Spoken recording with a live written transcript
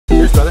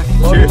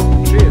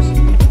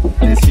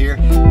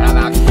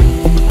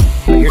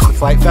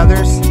flight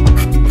feathers.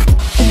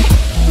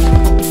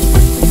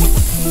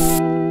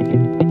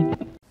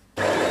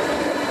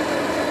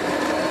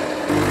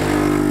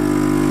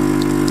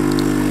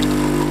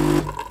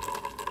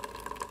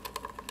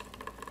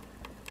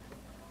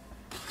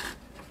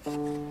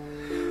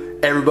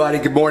 Hey everybody,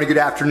 good morning, good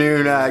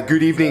afternoon,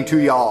 good evening to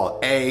y'all.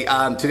 Hey,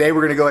 today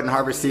we're gonna go ahead and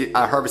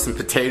harvest some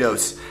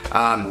potatoes.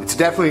 It's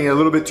definitely a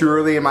little bit too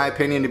early in my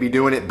opinion to be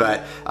doing it,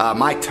 but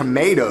my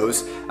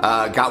tomatoes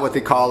got what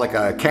they call like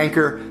a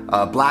canker,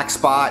 black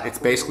spot. It's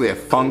basically a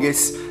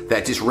fungus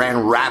that just ran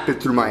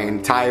rapid through my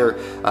entire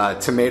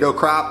tomato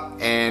crop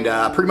and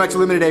pretty much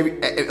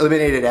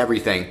eliminated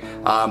everything.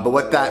 But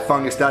what that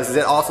fungus does is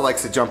it also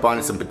likes to jump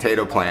onto some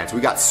potato plants.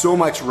 We got so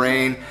much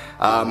rain.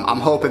 I'm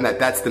hoping that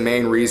that's the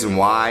main reason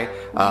why,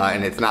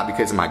 and it's not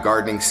because of my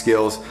gardening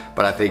skills,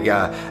 but I think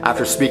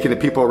after speaking to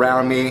people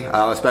around me,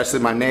 especially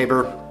my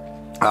neighbor,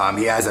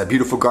 he has a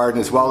beautiful garden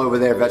as well over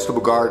there,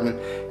 vegetable garden,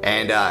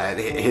 and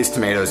his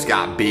tomatoes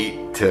got beat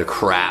to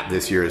crap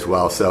this year as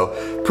well.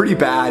 So pretty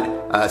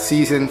bad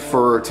season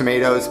for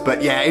tomatoes.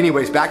 But yeah,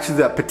 anyways, back to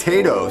the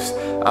potatoes.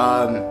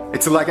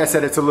 It's like I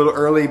said, it's a little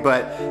early,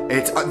 but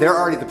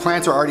the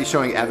plants are already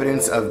showing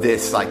evidence of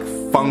this like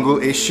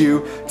fungal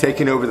issue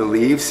taking over the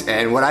leaves.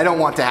 And what I don't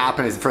want to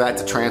happen is for that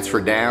to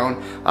transfer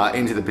down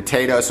into the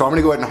potatoes. So I'm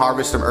gonna go ahead and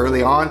harvest them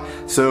early on.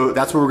 So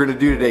that's what we're gonna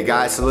do today,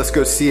 guys. So let's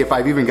go see if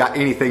I've even got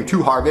anything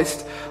to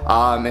harvest.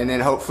 And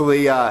then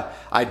hopefully I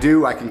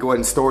can go ahead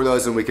and store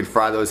those and we can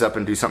fry those up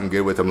and do something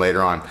good with them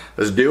later on.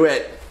 Let's do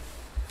it.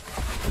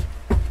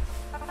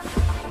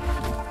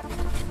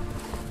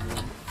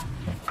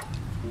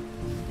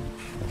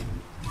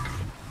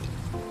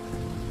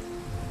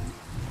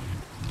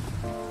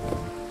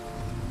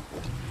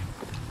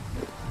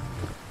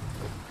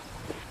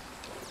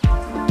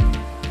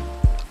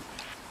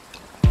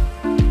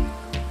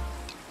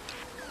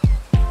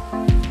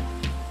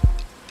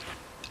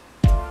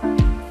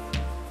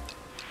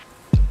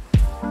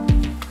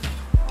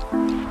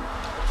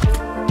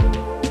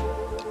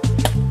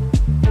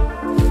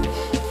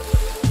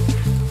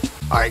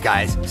 Alright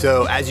guys,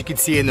 so as you can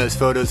see in those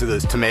photos of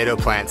those tomato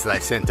plants that I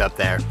sent up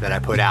there, that I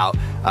put out,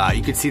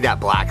 you can see that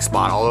black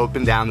spot all up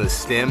and down the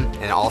stem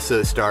and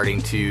also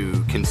starting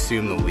to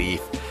consume the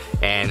leaf.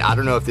 And I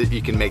don't know if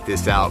you can make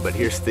this out, but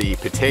here's the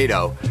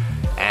potato,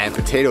 and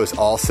potato is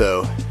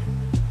also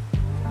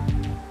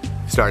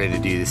starting to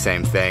do the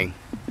same thing.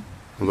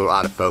 A little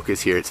out of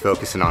focus here, it's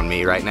focusing on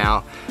me right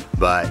now,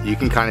 but you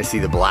can kind of see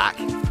the black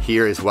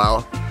here as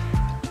well.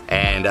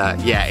 And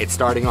yeah, it's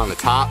starting on the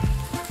top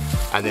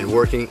and then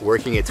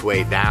working its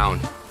way down.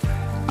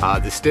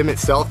 The stem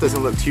itself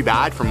doesn't look too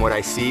bad from what I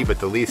see, but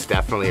the leaves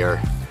definitely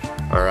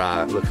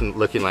are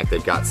looking like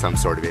they've got some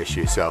sort of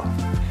issue. So,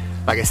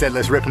 like I said,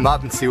 let's rip them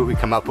up and see what we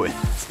come up with.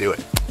 Let's do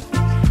it.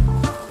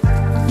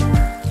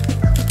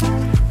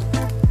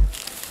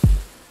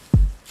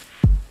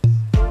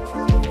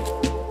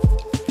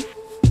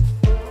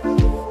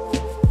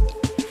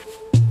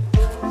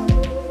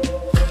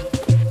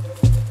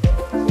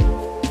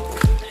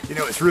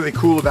 What's really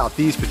cool about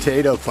these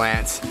potato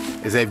plants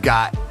is they've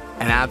got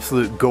an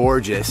absolute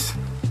gorgeous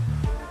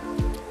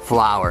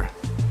flower.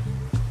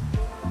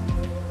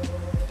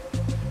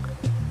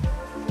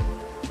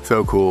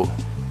 So cool.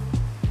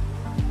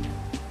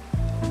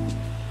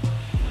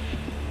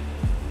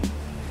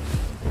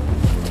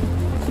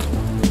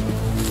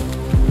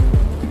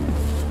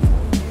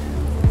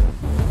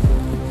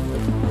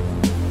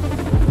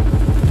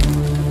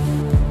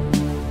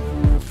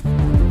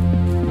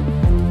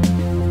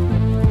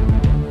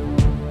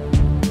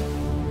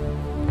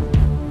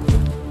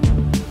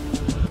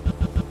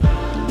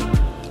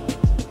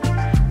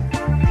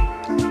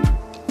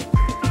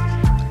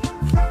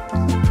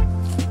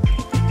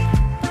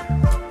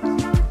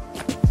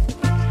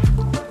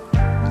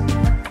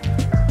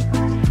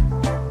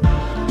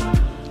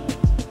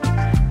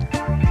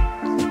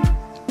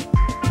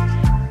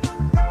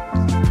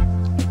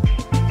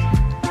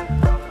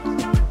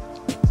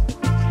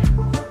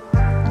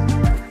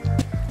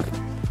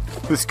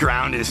 This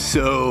ground is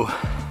so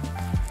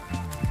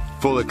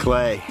full of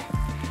clay.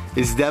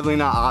 It's definitely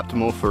not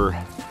optimal for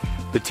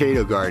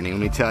potato gardening, let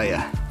me tell you.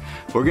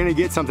 We're gonna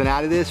get something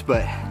out of this,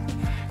 but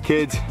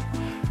kids,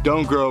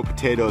 don't grow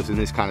potatoes in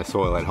this kind of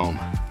soil at home.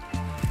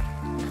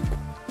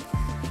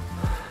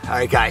 All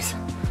right guys,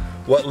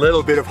 what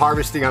little bit of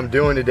harvesting I'm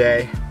doing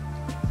today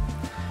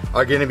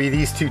are gonna be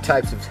these two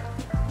types of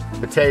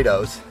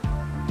potatoes.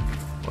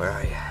 Where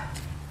are you?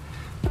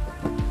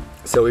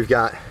 So we've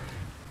got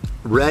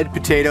red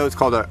potato, it's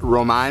called a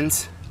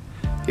Romans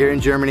here in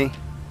Germany.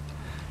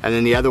 And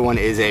then the other one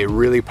is a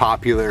really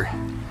popular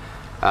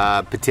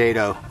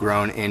potato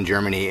grown in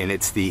Germany, and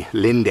it's the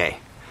Linde.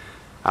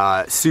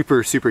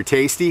 Super, super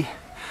tasty.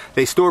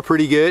 They store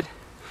pretty good,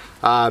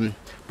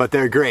 but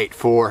they're great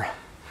for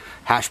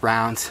hash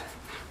browns,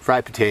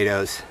 fried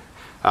potatoes,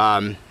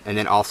 and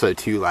then also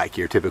too like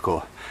your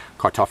typical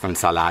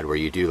Kartoffelsalat where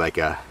you do like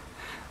a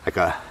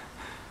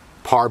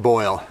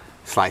parboil,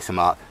 slice them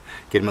up,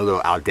 get them a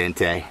little al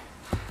dente,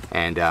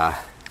 and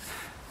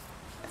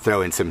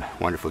throw in some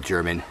wonderful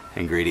German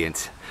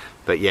ingredients.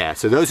 But yeah,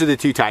 so those are the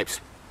two types.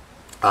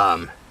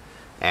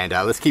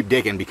 Let's keep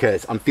digging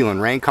because I'm feeling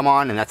rain come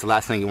on, and that's the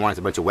last thing you want is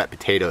a bunch of wet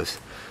potatoes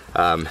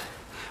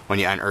when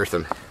you unearth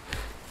them.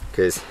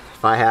 Because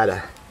if I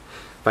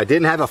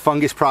didn't have a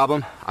fungus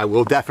problem, I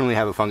will definitely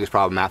have a fungus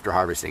problem after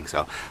harvesting.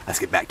 So let's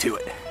get back to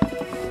it.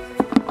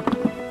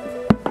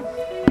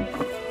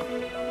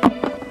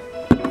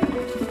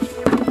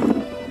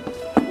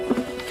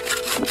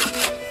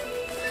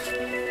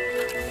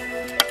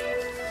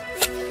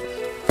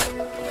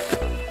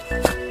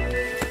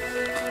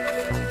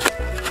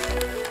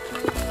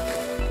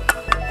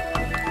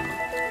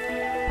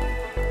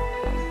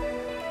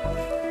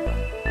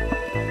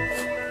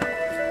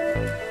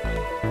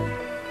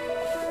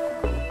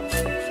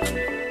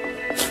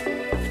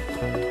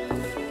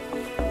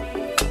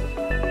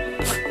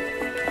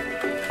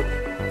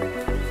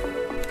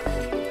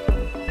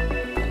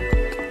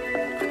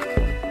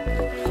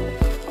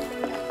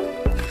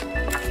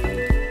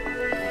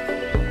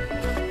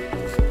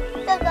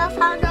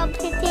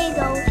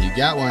 You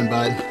got one,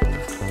 bud.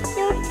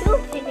 There's 2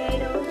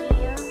 potatoes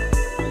here.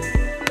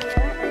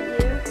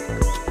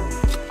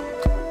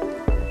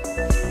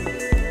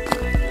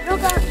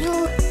 Look at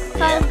you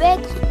found big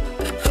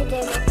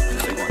potato.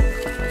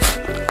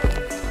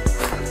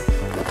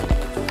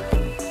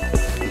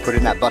 You put it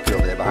in that bucket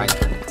over there behind you.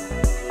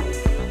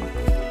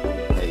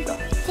 There you go.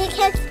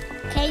 Chickens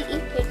can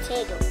eat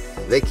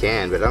potatoes. They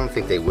can, but I don't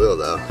think they will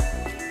though.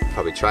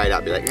 Probably try it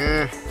out and be like,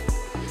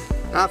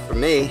 not for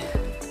me.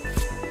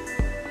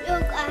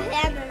 Look, a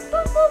hammer.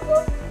 Boop, boop,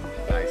 boop.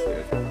 Nice,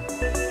 dude.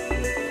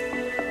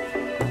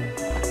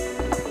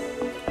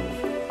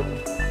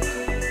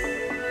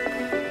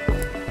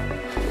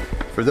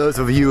 For those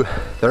of you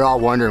that are all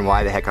wondering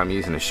why the heck I'm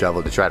using a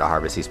shovel to try to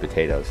harvest these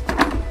potatoes,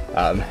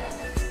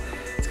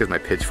 it's because my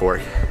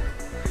pitchfork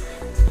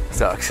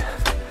sucks.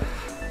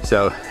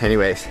 So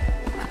anyways,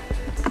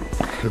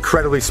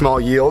 incredibly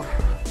small yield.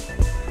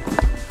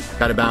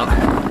 Got about,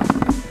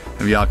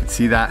 maybe y'all can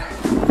see that,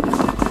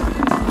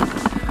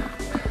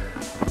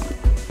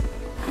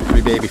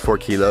 maybe 4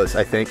 kilos,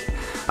 I think.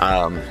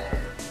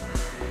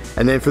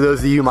 And then for those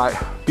of you who might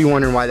be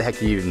wondering why the heck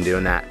are you even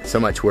doing that? So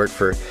much work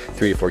for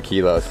 3 to 4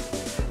 kilos.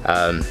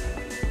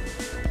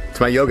 It's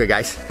my yoga,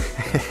 guys.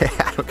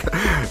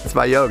 It's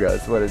my yoga,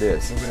 that's what it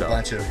is. Moving a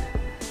bunch of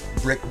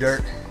brick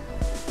dirt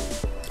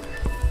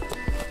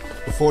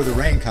before the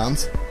rain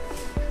comes,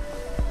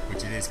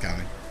 which it is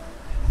coming.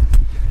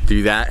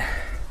 Do that,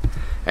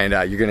 and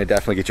you're gonna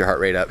definitely get your heart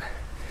rate up,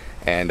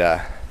 and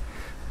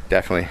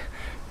definitely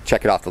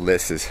check it off the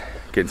list as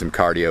getting some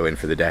cardio in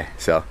for the day.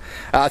 So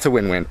it's a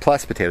win-win.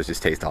 Plus, potatoes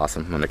just taste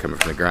awesome when they're coming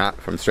from the ground,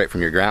 straight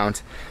from your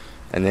ground.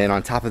 And then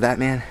on top of that,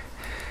 man,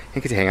 I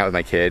get to hang out with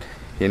my kid,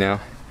 you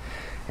know,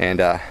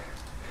 and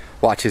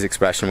watch his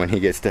expression when he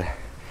gets to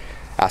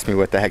ask me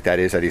what the heck that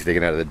is that he's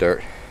digging out of the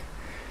dirt.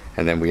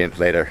 And then we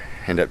later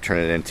end up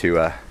turning it into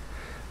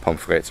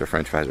pommes frites or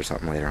French fries or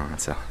something later on.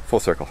 So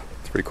full circle.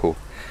 It's pretty cool.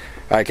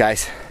 All right,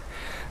 guys.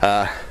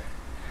 Yeah,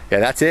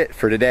 that's it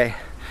for today.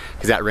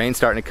 Because that rain's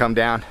starting to come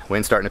down,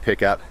 wind's starting to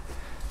pick up.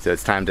 So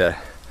it's time to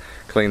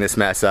clean this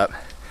mess up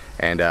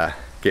and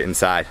get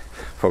inside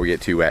before we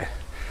get too wet.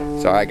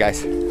 So all right,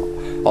 guys,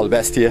 all the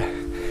best to you.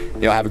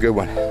 Y'all have a good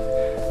one.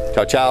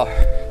 Ciao,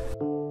 ciao.